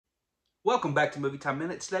Welcome back to Movie Time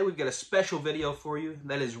Minute. Today we've got a special video for you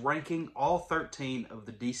that is ranking all 13 of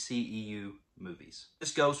the DCEU movies.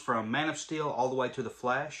 This goes from Man of Steel all the way to The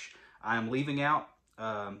Flash. I am leaving out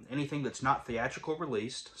anything that's not theatrical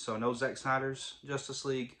released, so no Zack Snyder's Justice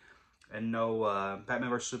League and no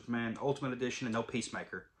Batman vs. Superman Ultimate Edition and no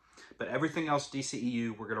Peacemaker. But everything else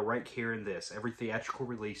DCEU we're going to rank here in this, every theatrical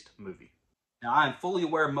released movie. Now I am fully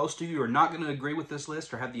aware most of you are not going to agree with this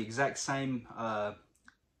list or have the exact same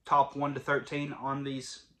top 1 to 13 on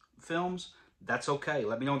these films. That's okay.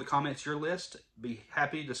 Let me know in the comments your list. Be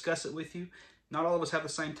happy to discuss it with you. Not all of us have the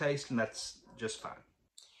same taste, and that's just fine.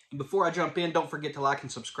 And before I jump in, don't forget to like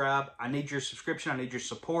and subscribe. I need your subscription. I need your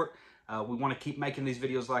support. We want to keep making these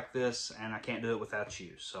videos like this, and I can't do it without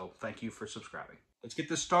you. So thank you for subscribing. Let's get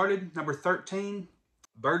this started. Number 13,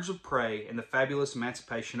 Birds of Prey and the Fabulous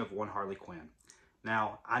Emancipation of One Harley Quinn.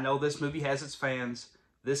 Now, I know this movie has its fans.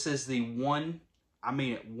 This is the one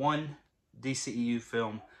DCEU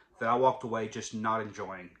film that I walked away just not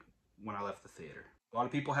enjoying when I left the theater. A lot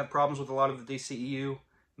of people have problems with a lot of the DCEU.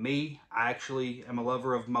 Me, I actually am a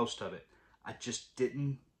lover of most of it. I just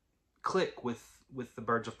didn't click with the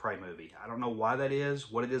Birds of Prey movie. I don't know why that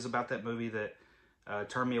is, what it is about that movie that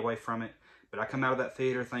turned me away from it. But I come out of that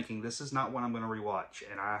theater thinking this is not one I'm going to rewatch.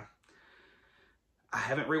 And I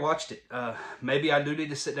haven't rewatched it. Maybe I do need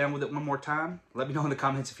to sit down with it one more time. Let me know in the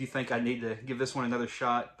comments if you think I need to give this one another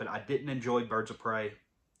shot. But I didn't enjoy Birds of Prey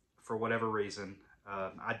for whatever reason.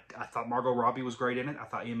 I thought Margot Robbie was great in it. I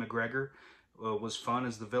thought Ian McGregor was fun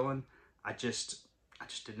as the villain. I just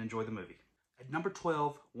didn't enjoy the movie. At number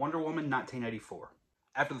 12, Wonder Woman 1984.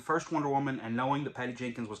 After the first Wonder Woman and knowing that Patty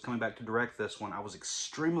Jenkins was coming back to direct this one, I was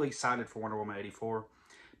extremely excited for Wonder Woman 84.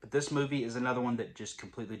 But this movie is another one that just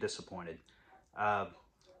completely disappointed.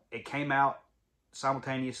 It came out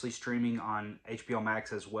simultaneously streaming on HBO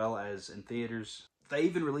Max as well as in theaters. They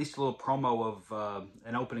even released a little promo of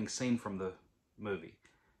an opening scene from the movie.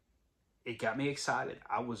 It got me excited.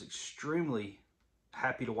 I was extremely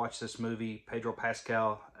happy to watch this movie. Pedro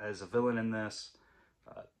Pascal as a villain in this,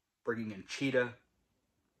 bringing in Cheetah.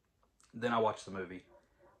 Then I watched the movie.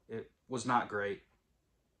 It was not great.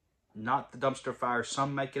 Not the dumpster fire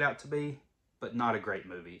some make it out to be, but not a great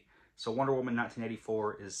movie. So Wonder Woman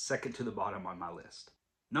 1984 is second to the bottom on my list.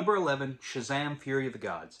 Number 11, Shazam! Fury of the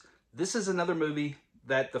Gods. This is another movie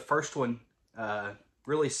that the first one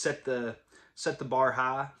really set the bar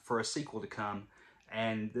high for a sequel to come.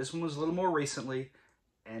 And this one was a little more recently,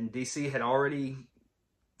 and DC had already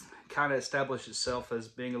kind of established itself as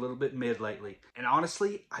being a little bit mid lately. And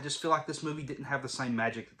honestly, I just feel like this movie didn't have the same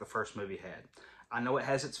magic that the first movie had. I know it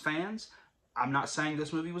has its fans. I'm not saying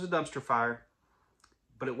this movie was a dumpster fire,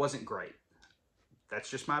 but it wasn't great. That's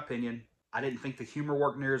just my opinion. I didn't think the humor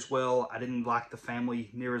worked near as well. I didn't like the family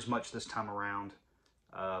near as much this time around.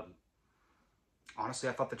 Honestly,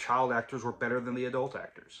 I thought the child actors were better than the adult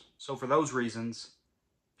actors. So for those reasons,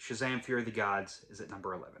 Shazam! Fury of the Gods is at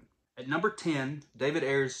number 11. At number 10, David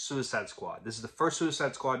Ayer's Suicide Squad. This is the first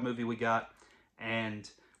Suicide Squad movie we got. And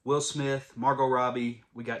Will Smith, Margot Robbie,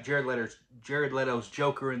 we got Jared Leto's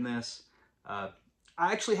Joker in this. I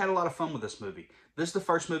actually had a lot of fun with this movie. This is the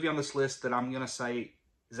first movie on this list that I'm going to say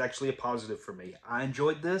is actually a positive for me. I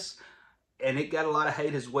enjoyed this, and it got a lot of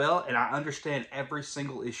hate as well, and I understand every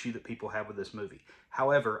single issue that people have with this movie.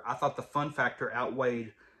 However, I thought the fun factor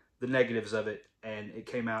outweighed the negatives of it, and it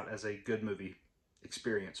came out as a good movie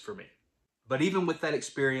experience for me. But even with that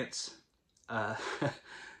experience,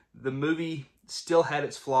 the movie still had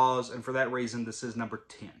its flaws, and for that reason, this is number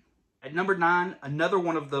 10. At number 9, another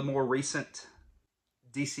one of the more recent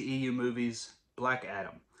DCEU movies, Black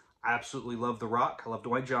Adam. I absolutely love The Rock. I love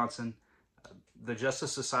Dwayne Johnson. The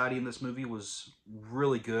Justice Society in this movie was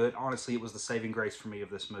really good. Honestly, it was the saving grace for me of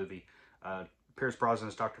this movie. Pierce Brosnan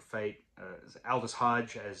as Dr. Fate, Aldous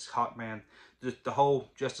Hodge as Hawkman. The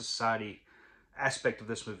whole Justice Society aspect of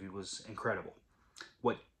this movie was incredible.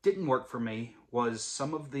 What didn't work for me was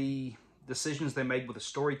some of the decisions they made with the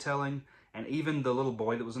storytelling and even the little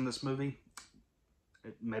boy that was in this movie.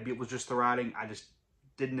 Maybe it was just the writing. I just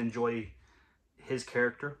didn't enjoy his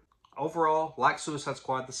character. Overall, like Suicide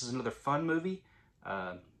Squad, this is another fun movie.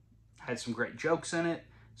 Had some great jokes in it,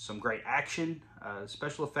 some great action.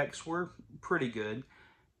 Special effects were pretty good.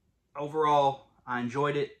 Overall, I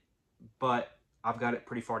enjoyed it, but I've got it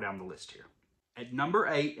pretty far down the list here. At number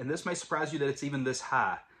 8, and this may surprise you that it's even this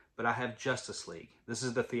high, but I have Justice League. This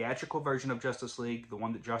is the theatrical version of Justice League, the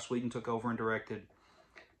one that Joss Whedon took over and directed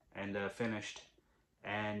and finished.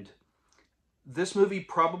 And this movie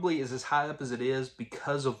probably is as high up as it is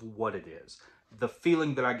because of what it is. The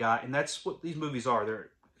feeling that I got, and that's what these movies are. They're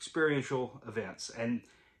experiential events. And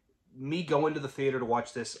me going to the theater to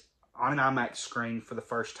watch this, on an IMAX screen for the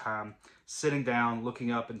first time, sitting down,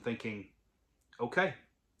 looking up and thinking, okay,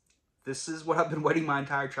 this is what I've been waiting my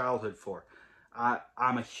entire childhood for.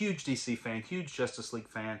 I'm a huge DC fan, huge Justice League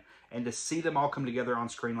fan, and to see them all come together on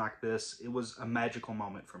screen like this, it was a magical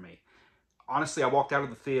moment for me. Honestly, I walked out of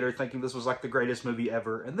the theater thinking this was like the greatest movie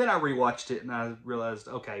ever, and then I rewatched it and I realized,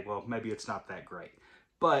 okay, well, maybe it's not that great.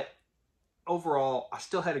 But overall, I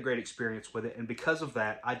still had a great experience with it, and because of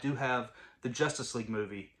that, I do have the Justice League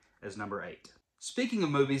movie as number 8. Speaking of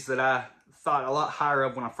movies that I thought a lot higher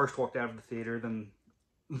of when I first walked out of the theater than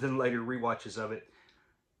later rewatches of it,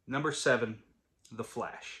 number 7, The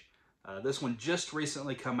Flash. This one just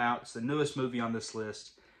recently come out. It's the newest movie on this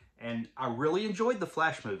list, and I really enjoyed the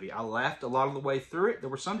Flash movie. I laughed a lot of the way through it. There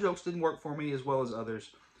were some jokes that didn't work for me as well as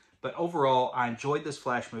others, but overall, I enjoyed this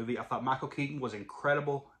Flash movie. I thought Michael Keaton was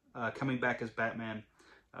incredible coming back as Batman.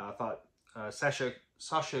 I thought Sasha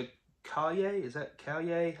Callier, is that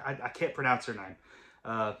Callier? I can't pronounce her name,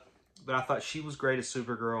 but I thought she was great as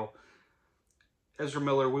Supergirl. Ezra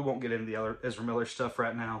Miller, we won't get into the other Ezra Miller stuff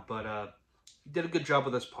right now, but he did a good job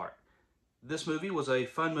with this part. This movie was a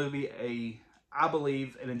fun movie, I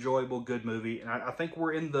believe, an enjoyable, good movie, and I think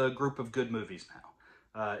we're in the group of good movies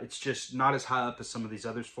now. It's just not as high up as some of these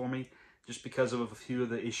others for me, just because of a few of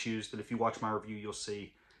the issues that if you watch my review, you'll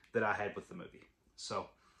see that I had with the movie. So,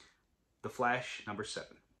 The Flash, number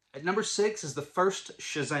 7. At number 6 is the first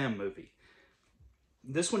Shazam movie.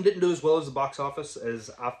 This one didn't do as well as the box office as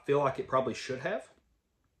I feel like it probably should have.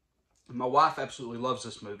 My wife absolutely loves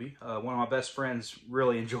this movie. One of my best friends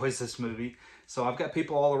really enjoys this movie. So I've got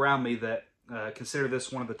people all around me that consider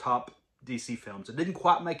this one of the top DC films. It didn't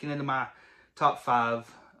quite make it into my top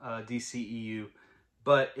 5 DCEU,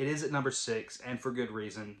 but it is at number 6, and for good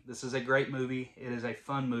reason. This is a great movie. It is a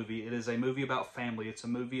fun movie. It is a movie about family. It's a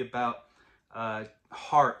movie about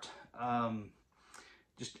heart.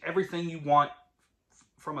 Just everything you want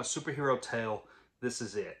from a superhero tale, this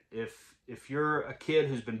is it. If you're a kid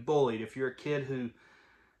who's been bullied, if you're a kid who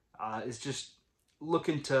is just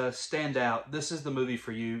looking to stand out, this is the movie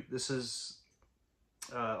for you. This is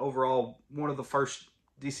overall one of the first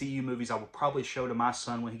DCU movies I will probably show to my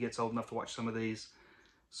son when he gets old enough to watch some of these.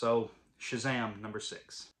 So, Shazam, number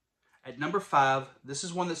 6. At number 5, this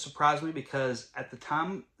is one that surprised me because at the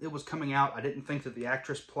time it was coming out, I didn't think that the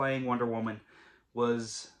actress playing Wonder Woman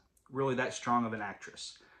was really that strong of an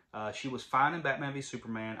actress. She was fine in Batman v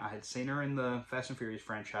Superman. I had seen her in the Fast and Furious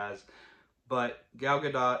franchise, but Gal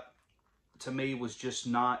Gadot, to me, was just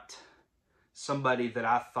not somebody that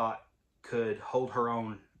I thought could hold her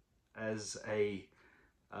own as a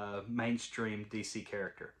mainstream DC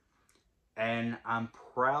character. And I'm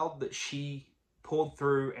proud that she pulled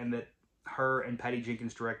through and that her and Patty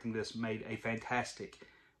Jenkins directing this made a fantastic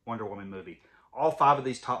Wonder Woman movie. All 5 of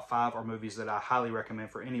these top 5 are movies that I highly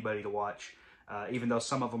recommend for anybody to watch, even though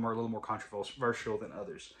some of them are a little more controversial than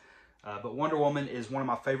others. But Wonder Woman is one of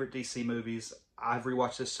my favorite DC movies. I've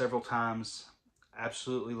rewatched this several times.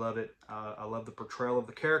 Absolutely love it. I love the portrayal of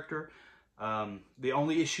the character. The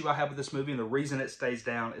only issue I have with this movie, and the reason it stays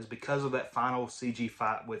down, is because of that final CG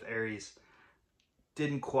fight with Ares.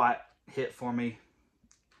 Didn't quite hit for me.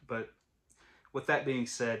 But with that being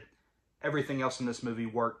said, everything else in this movie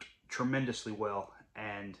worked tremendously well,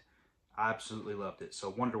 and I absolutely loved it.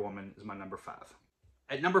 So Wonder Woman is my number 5.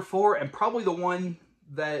 At number 4, and probably the one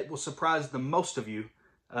that will surprise the most of you,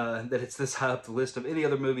 that it's this high up the list of any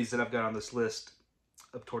other movies that I've got on this list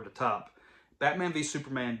up toward the top, Batman v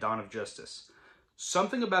Superman, Dawn of Justice.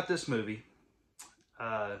 Something about this movie,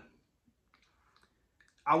 I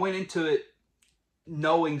went into it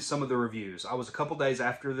knowing some of the reviews. I was a couple days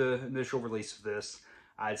after the initial release of this.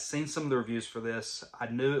 I had seen some of the reviews for this. I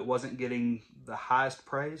knew it wasn't getting the highest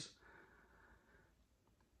praise,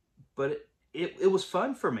 but it was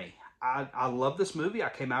fun for me. I love this movie. I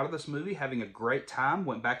came out of this movie having a great time,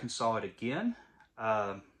 went back and saw it again.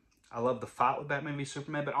 I love the fight with Batman v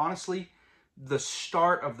Superman, but honestly, the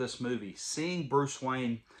start of this movie, seeing Bruce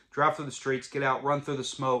Wayne drive through the streets, get out, run through the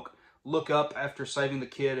smoke, look up after saving the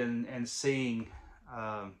kid and seeing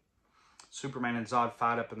Superman and Zod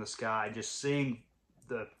fight up in the sky, just seeing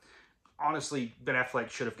honestly, Ben Affleck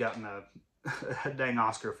should have gotten a dang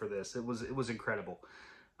Oscar for this. It was incredible.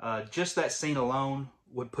 Just that scene alone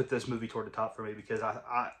would put this movie toward the top for me because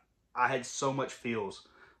I had so much feels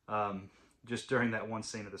just during that one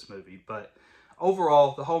scene of this movie. But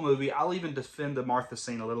overall, the whole movie, I'll even defend the Martha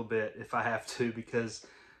scene a little bit if I have to, because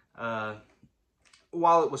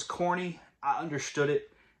while it was corny, I understood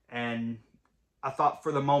it, and I thought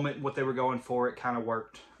for the moment what they were going for, it kind of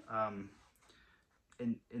worked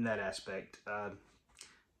in that aspect.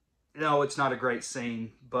 No, it's not a great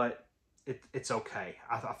scene, but it's okay.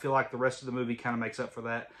 I feel like the rest of the movie kind of makes up for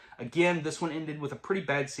that. Again, this one ended with a pretty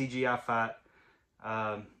bad CGI fight.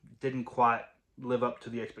 Didn't quite live up to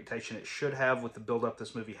the expectation it should have with the build-up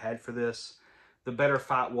this movie had for this. The better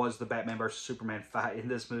fight was the Batman vs. Superman fight in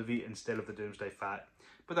this movie instead of the Doomsday fight.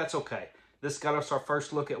 But that's okay. This got us our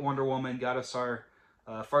first look at Wonder Woman, got us our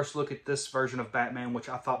first look at this version of Batman, which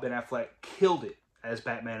I thought Ben Affleck killed it as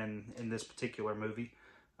Batman in this particular movie.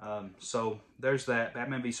 So there's that.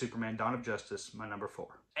 Batman v Superman, Dawn of Justice, my number 4.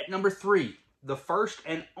 At number 3, the first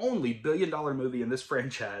and only billion-dollar movie in this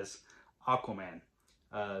franchise, Aquaman.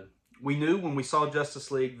 We knew when we saw Justice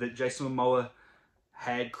League that Jason Momoa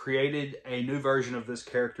had created a new version of this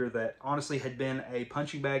character that honestly had been a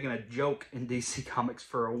punching bag and a joke in DC Comics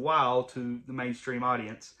for a while to the mainstream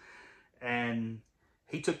audience. And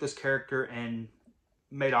he took this character and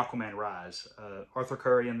made Aquaman rise. Arthur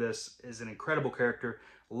Curry in this is an incredible character.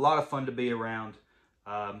 A lot of fun to be around.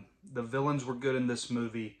 The villains were good in this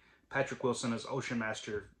movie. Patrick Wilson as Ocean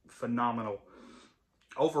Master, phenomenal.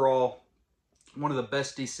 Overall, one of the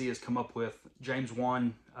best DC has come up with. James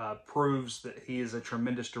Wan proves that he is a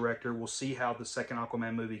tremendous director. We'll see how the second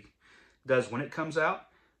Aquaman movie does when it comes out.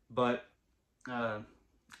 But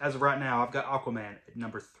as of right now, I've got Aquaman at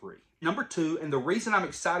number 3. Number 2, and the reason I'm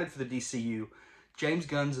excited for the DCU, James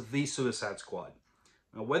Gunn's The Suicide Squad.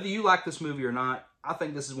 Now, whether you like this movie or not, I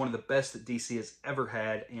think this is one of the best that DC has ever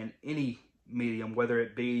had in any medium, whether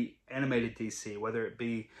it be animated DC, whether it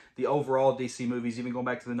be the overall DC movies, even going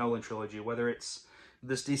back to the Nolan trilogy, whether it's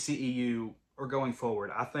this DCEU or going forward.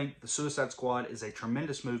 I think The Suicide Squad is a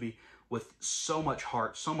tremendous movie with so much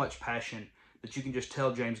heart, so much passion that you can just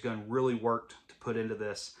tell James Gunn really worked to put into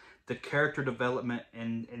this. The character development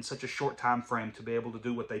in such a short time frame to be able to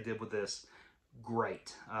do what they did with this,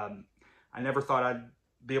 great. I never thought I'd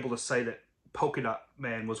be able to say that Polka Dot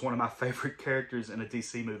Man was one of my favorite characters in a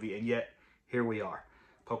DC movie, and yet here we are.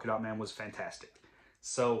 Polka Dot Man was fantastic.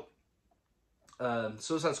 So,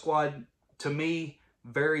 Suicide Squad, to me,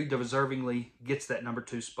 very deservingly gets that number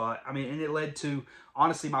 2 spot. I mean, and it led to,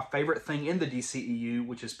 honestly, my favorite thing in the DCEU,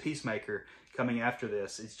 which is Peacemaker, coming after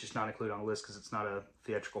this. It's just not included on the list because it's not a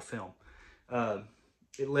theatrical film.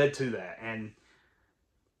 It led to that. And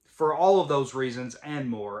for all of those reasons and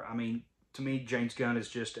more, I mean, to me, James Gunn is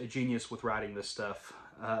just a genius with writing this stuff.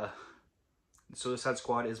 Suicide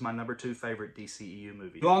Squad is my number 2 favorite DCEU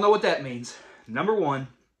movie. You all know what that means. Number 1,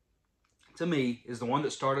 to me, is the one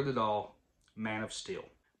that started it all, Man of Steel.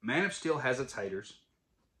 Man of Steel has its haters.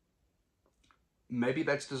 Maybe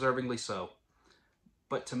that's deservingly so.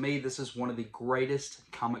 But to me, this is one of the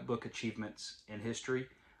greatest comic book achievements in history.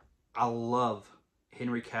 I love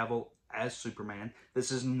Henry Cavill as Superman.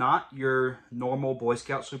 This is not your normal Boy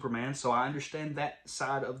Scout Superman, so I understand that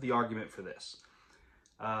side of the argument for this.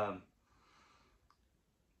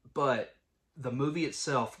 But the movie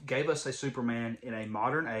itself gave us a Superman in a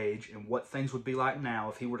modern age and what things would be like now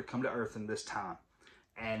if he were to come to Earth in this time.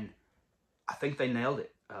 And I think they nailed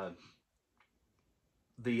it.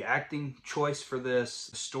 The acting choice for this,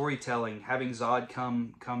 the storytelling, having Zod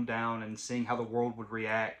come down and seeing how the world would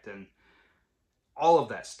react, and all of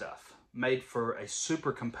that stuff made for a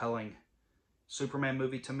super compelling Superman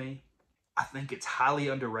movie to me. I think it's highly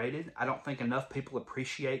underrated. I don't think enough people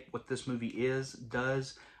appreciate what this movie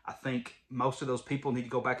does. I think most of those people need to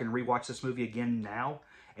go back and rewatch this movie again now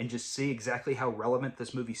and just see exactly how relevant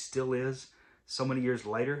this movie still is so many years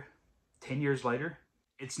later, 10 years later.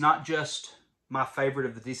 It's not just my favorite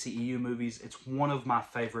of the DCEU movies. It's one of my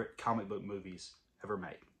favorite comic book movies ever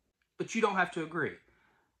made. But you don't have to agree.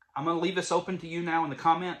 I'm going to leave this open to you now in the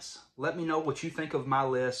comments. Let me know what you think of my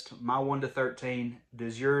list, my 1 to 13.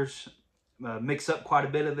 Does yours mix up quite a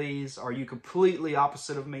bit of these? Are you completely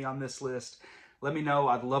opposite of me on this list? Let me know.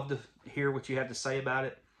 I'd love to hear what you have to say about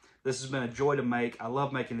it. This has been a joy to make. I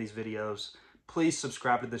love making these videos. Please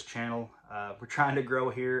subscribe to this channel. We're trying to grow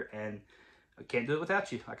here, and I can't do it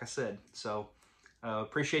without you, like I said. So,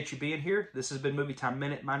 appreciate you being here. This has been Movie Time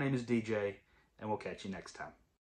Minute. My name is DJ, and we'll catch you next time.